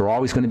 probiotics are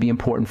always going to be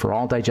important for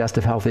all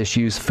digestive health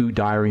issues. Food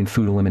diary and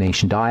food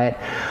elimination diet.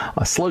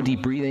 Slow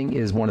deep breathing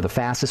is one of the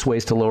fastest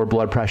ways to lower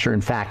blood pressure.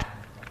 In fact,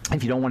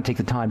 if you don't want to take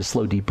the time to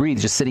slow deep breathe,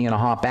 just sitting in a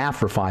hot bath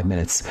for 5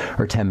 minutes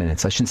or 10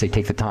 minutes. I shouldn't say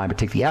take the time, but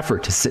take the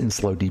effort to sit and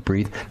slow deep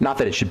breathe. Not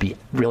that it should be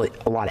really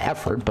a lot of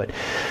effort, but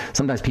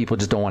sometimes people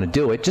just don't want to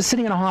do it. Just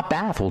sitting in a hot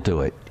bath will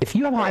do it. If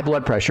you have high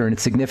blood pressure and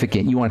it's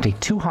significant, you want to take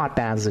 2 hot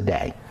baths a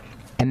day.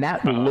 And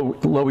that will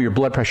lower your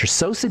blood pressure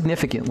so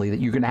significantly that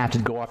you're going to have to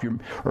go off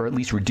or at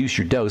least reduce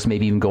your dose,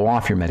 maybe even go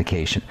off your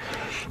medication.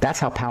 That's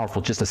how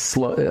powerful just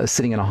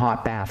sitting in a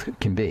hot bath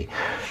can be.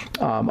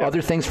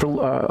 Other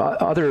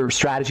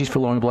strategies for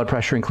lowering blood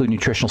pressure include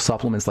nutritional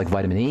supplements like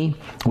vitamin E,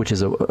 which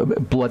is a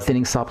blood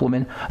thinning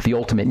supplement, the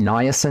ultimate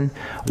niacin,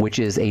 which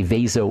is a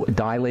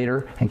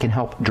vasodilator and can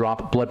help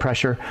drop blood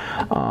pressure.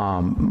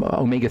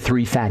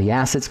 Omega-3 fatty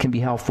acids can be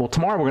helpful.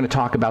 Tomorrow we're going to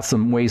talk about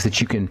some ways that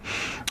you can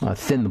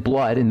thin the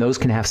blood, and those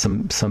can have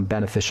some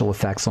beneficial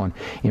effects on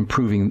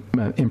improving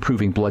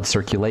blood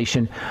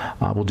circulation.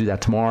 We'll do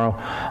that tomorrow.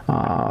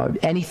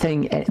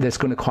 Anything that's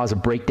going to cause a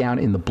breakdown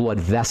in the blood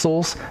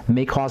vessels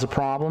may cause a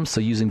problem, so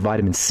using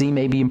vitamin C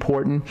may be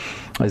important,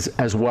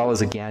 as well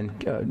as, again,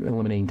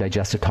 eliminating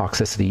digestive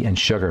toxicity and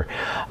sugar.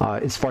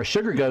 As far as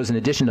sugar goes, in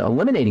addition to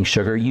eliminating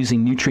sugar,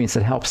 using nutrients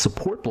that help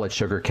support blood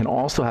sugar can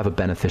also have a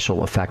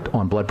beneficial effect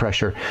on blood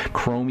pressure.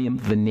 Chromium,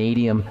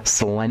 vanadium,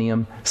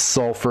 selenium,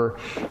 sulfur,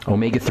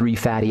 omega-3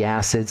 fatty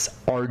acids,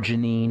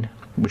 arginine,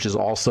 which is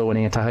also an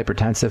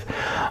antihypertensive.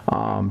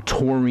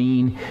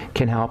 Taurine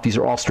can help. These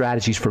are all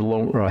strategies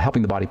for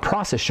helping the body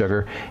process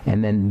sugar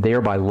and then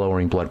thereby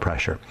lowering blood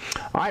pressure.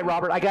 All right,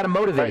 Robert, I got to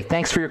motivate. Right.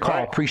 Thanks for your call.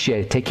 Right.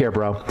 Appreciate it. Take care,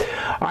 bro. All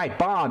right,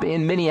 Bob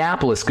in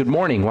Minneapolis. Good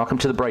morning. Welcome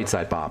to the Bright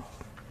Side, Bob.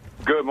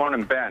 Good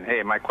morning, Ben.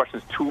 Hey, my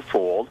question is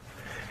twofold.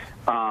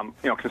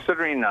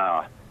 Considering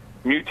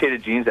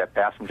mutated genes that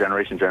pass from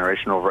generation to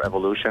generation over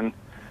evolution,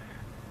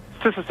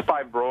 cystic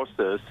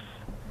fibrosis,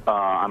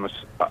 I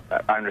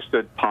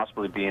understood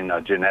possibly being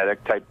a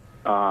genetic type.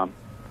 Now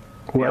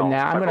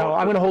I'm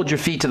going to hold your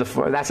feet to the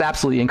floor. That's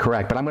absolutely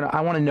incorrect. But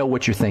I want to know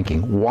what you're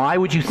thinking. Why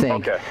would you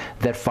think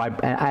that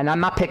and I'm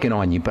not picking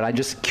on you, but I'm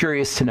just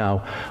curious to know,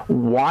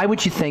 why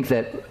would you think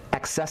that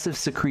excessive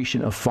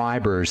secretion of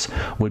fibers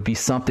would be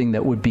something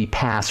that would be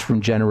passed from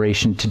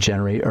generation to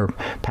generation, or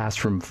passed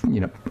from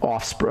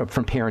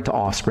from parent to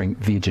offspring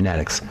via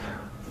genetics?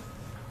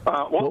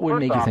 What would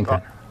make you think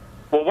that?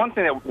 Well, one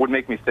thing that would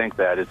make me think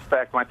that is, in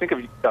fact, when I think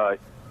of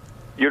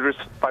uterus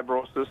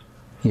fibrosis,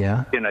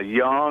 in a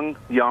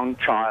young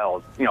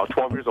child,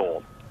 12 years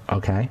old.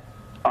 Okay.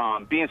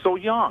 Being so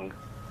young.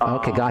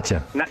 Okay,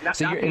 gotcha.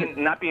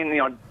 Not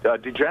being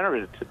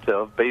degenerative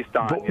based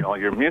on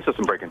your immune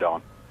system breaking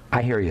down.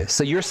 I hear you.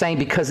 So you're saying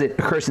because it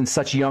occurs in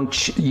such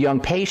young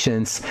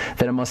patients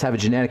that it must have a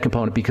genetic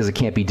component because it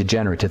can't be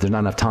degenerative. There's not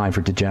enough time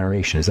for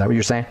degeneration. Is that what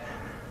you're saying?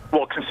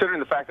 Well, considering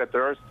the fact that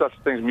there are such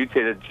things,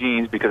 mutated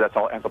genes, because that's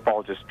how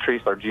anthropologists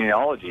trace our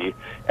genealogy,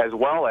 as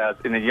well as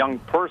in a young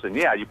person,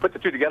 you put the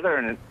two together,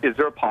 and is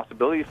there a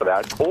possibility for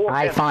that?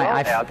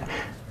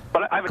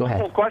 But I have a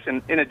twofold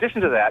question. In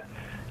addition to that,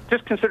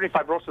 just considering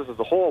fibrosis as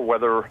a whole,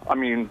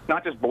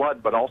 not just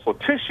blood, but also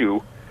tissue,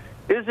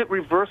 is it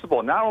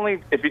reversible? Not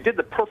only if you did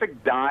the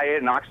perfect diet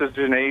and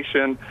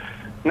oxygenation,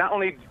 not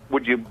only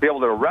would you be able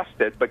to arrest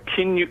it, but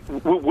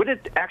would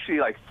it actually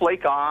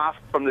flake off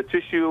from the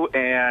tissue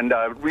and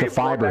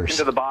reabsorb back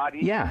into the body?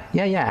 Yeah,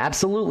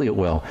 absolutely it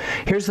will.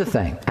 Here's the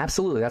thing.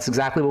 Absolutely, that's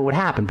exactly what would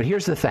happen. But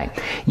here's the thing.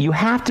 You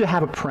have to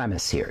have a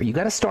premise here. You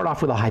got to start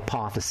off with a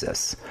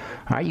hypothesis.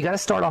 All right, you got to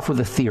start off with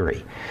a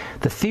theory.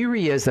 The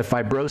theory is that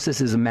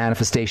fibrosis is a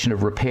manifestation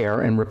of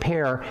repair, and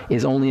repair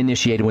is only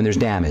initiated when there's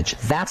damage.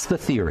 That's the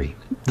theory.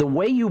 The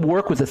way you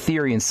work with a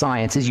theory in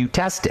science is you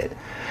test it.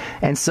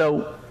 And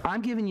so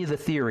I'm giving you the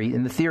theory,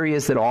 and the theory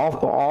is that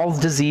all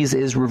disease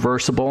is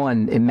reversible,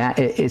 and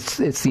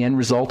it's the end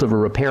result of a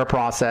repair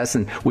process,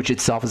 and which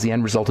itself is the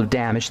end result of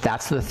damage.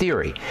 That's the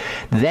theory.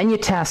 Then you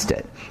test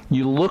it.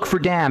 You look for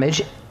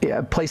damage,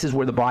 places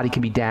where the body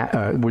can be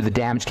where the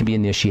damage can be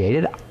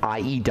initiated,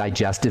 i.e.,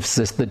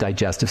 the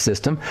digestive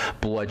system,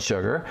 blood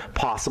sugar,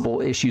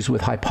 possible issues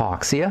with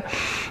hypoxia,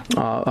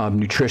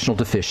 nutritional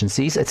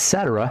deficiencies,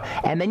 etc.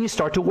 And then you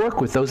start to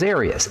work with those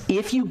areas.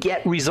 If you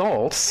get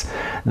results,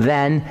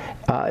 then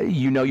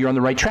you're on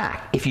the right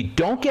track. If you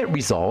don't get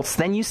results,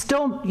 then you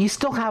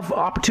still have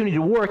opportunity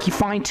to work. You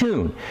fine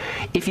tune.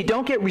 If you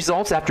don't get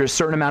results after a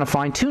certain amount of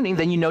fine tuning,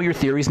 then your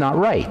theory is not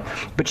right.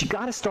 But you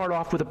got to start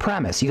off with a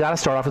premise. You got to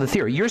start off with a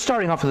theory. You're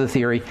starting off with a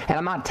theory, and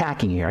I'm not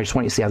attacking you here. I just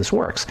want you to see how this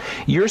works.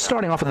 You're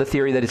starting off with a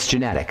theory that it's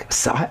genetic.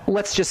 So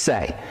let's just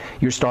say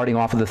you're starting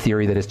off with a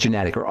theory that it's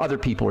genetic, or other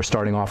people are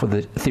starting off with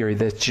a theory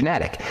that it's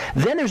genetic.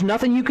 Then there's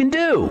nothing you can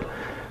do.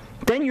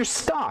 then you're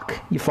stuck.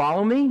 You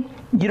follow me?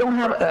 You don't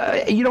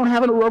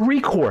have a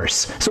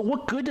recourse. So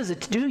what good does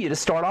it do you to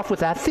start off with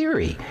that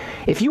theory?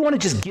 If you want to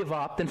just give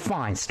up, then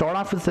fine. Start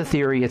off with the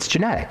theory it's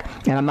genetic.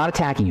 And I'm not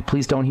attacking you.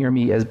 Please don't hear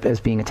me as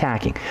being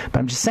attacking. But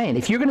I'm just saying,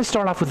 if you're going to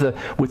start off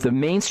with the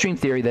mainstream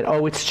theory that,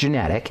 oh, it's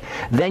genetic,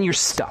 then you're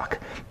stuck.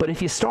 But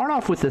if you start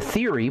off with the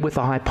theory, with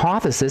the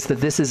hypothesis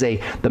that this is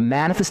the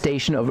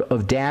manifestation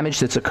of damage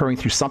that's occurring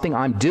through something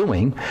I'm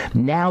doing,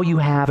 now you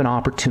have an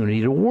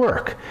opportunity to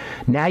work.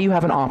 Now you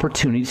have an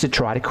opportunity to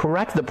try to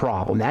correct the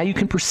problem. Now you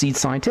can proceed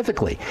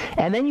scientifically.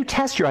 And then you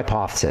test your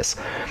hypothesis.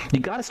 You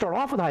got to start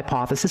off with a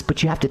hypothesis,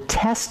 but you have to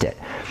test it.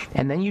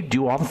 And then you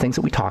do all the things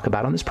that we talk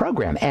about on this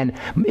program. And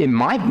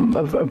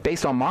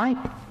based on my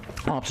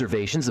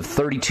observations of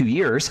 32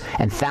 years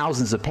and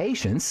thousands of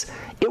patients,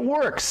 it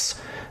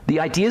works. The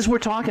ideas we're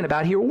talking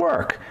about here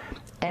work.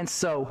 And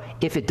so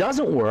if it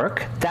doesn't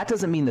work, that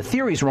doesn't mean the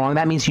theory's wrong.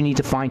 That means you need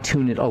to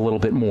fine-tune it a little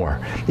bit more.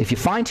 If you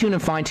fine-tune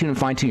and fine-tune and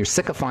fine-tune, you're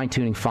sick of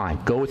fine-tuning, fine.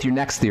 Go with your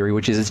next theory,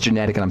 which is it's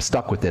genetic and I'm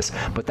stuck with this.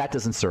 But that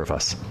doesn't serve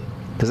us.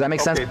 Does that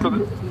make sense?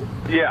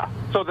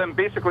 So then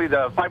basically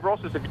the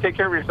fibrosis, if you take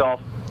care of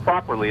yourself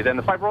properly, then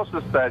the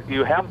fibrosis that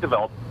you have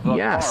developed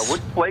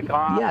would flake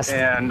off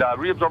and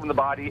reabsorb in the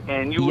body,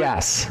 and you would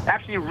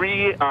actually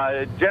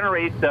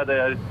regenerate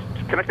the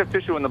connective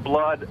tissue in the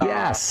blood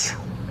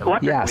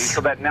electrically,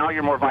 so that now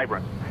you're more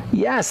vibrant.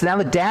 Yes, now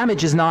the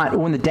damage is not,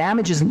 when the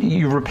damage is,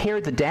 you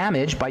repaired the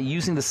damage by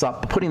using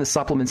putting the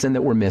supplements in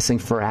that were missing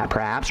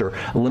perhaps, or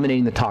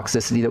eliminating the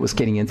toxicity that was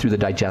getting in through the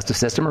digestive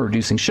system or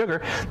reducing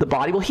sugar, the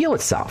body will heal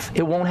itself.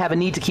 It won't have a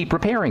need to keep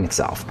repairing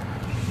itself.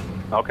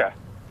 Okay.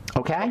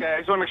 Okay? I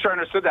just want to make sure I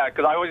understood that,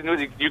 because I always knew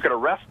that you could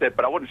arrest it,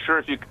 but I wasn't sure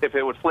if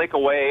it would flake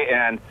away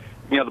and,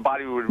 the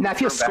body would... Now, if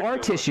you have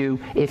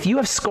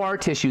scar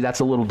tissue,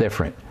 that's a little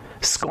different.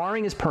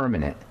 Scarring is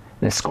permanent.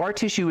 And scar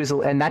tissue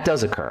and that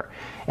does occur.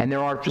 And there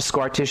are just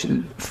scar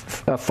tissue,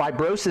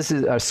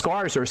 fibrosis,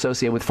 scars are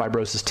associated with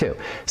fibrosis too.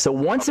 So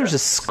once there's a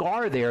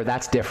scar there,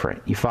 that's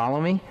different. You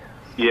follow me?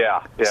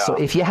 Yeah. So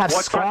if you have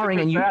scarring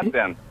and you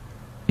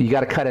got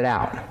to cut it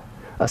out.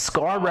 A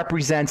scar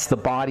represents the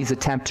body's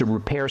attempt to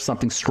repair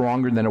something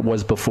stronger than it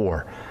was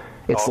before.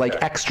 It's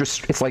like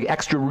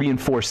extra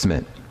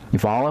reinforcement. You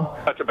follow?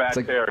 That's a bad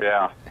tear,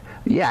 yeah.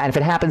 Yeah, and if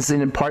it happens in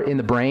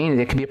the brain,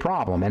 it can be a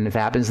problem. And if it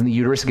happens in the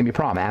uterus, it can be a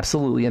problem.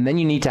 Absolutely. And then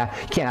you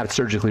can't have it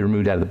surgically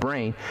removed out of the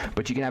brain,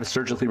 but you can have it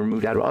surgically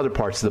removed out of other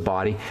parts of the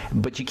body,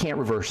 but you can't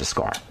reverse a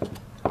scar.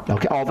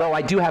 Okay. Although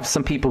I do have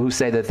some people who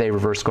say that they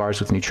reverse scars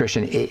with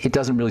nutrition, it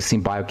doesn't really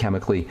seem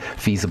biochemically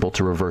feasible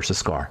to reverse a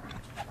scar.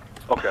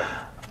 Okay.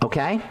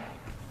 Okay?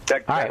 All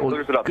right.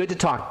 Well, good to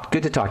talk to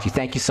you.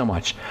 Thank you so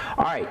much.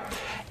 All right.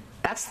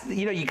 That's,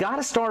 you got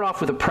to start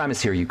off with a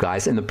premise here, you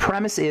guys. And the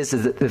premise is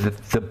that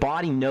the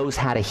body knows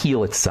how to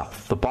heal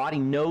itself. The body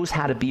knows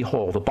how to be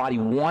whole. The body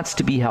wants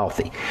to be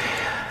healthy.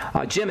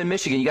 Jim in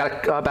Michigan, you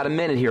got about a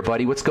minute here,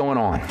 buddy. What's going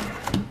on?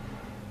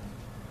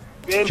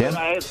 Jim,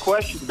 I have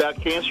questions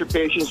about cancer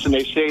patients, and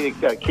they say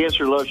that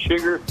cancer loves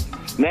sugar.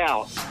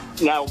 Now,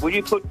 when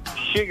you put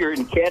sugar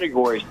in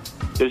categories,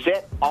 does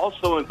that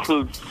also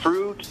include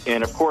fruit?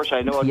 And, of course,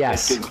 I know it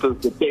can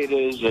include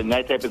potatoes and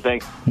that type of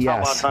thing.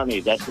 Yes. How about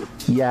honey?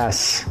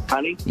 Yes.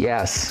 Honey?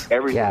 Yes.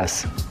 Everything?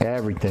 Yes.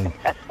 Everything.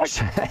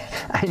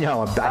 I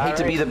know. I hate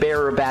to be the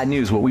bearer of bad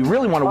news. What we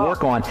really want to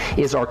work on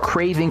is our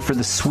craving for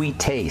the sweet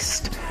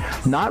taste.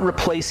 Not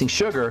replacing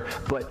sugar,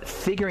 but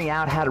figuring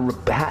out how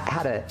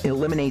to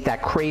eliminate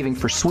that craving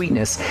for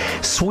sweetness.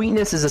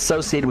 Sweetness is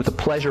associated with a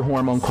pleasure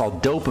hormone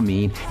called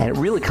dopamine, and it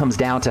really comes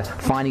down to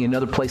finding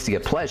another place to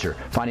get pleasure,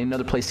 finding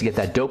another place to get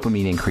that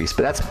dopamine increase.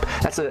 But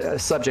that's a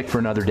subject for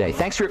another day.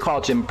 Thanks for your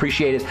call, Jim.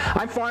 Appreciate it.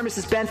 I'm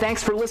Pharmacist Ben.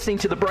 Thanks for listening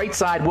to The Bright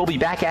Side. We'll be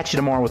back at you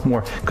tomorrow with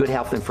more good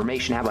health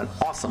information. Have an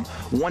awesome,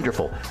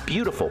 wonderful,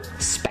 beautiful,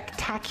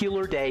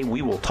 spectacular day.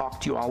 We will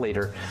talk to you all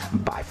later.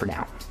 Bye for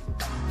now.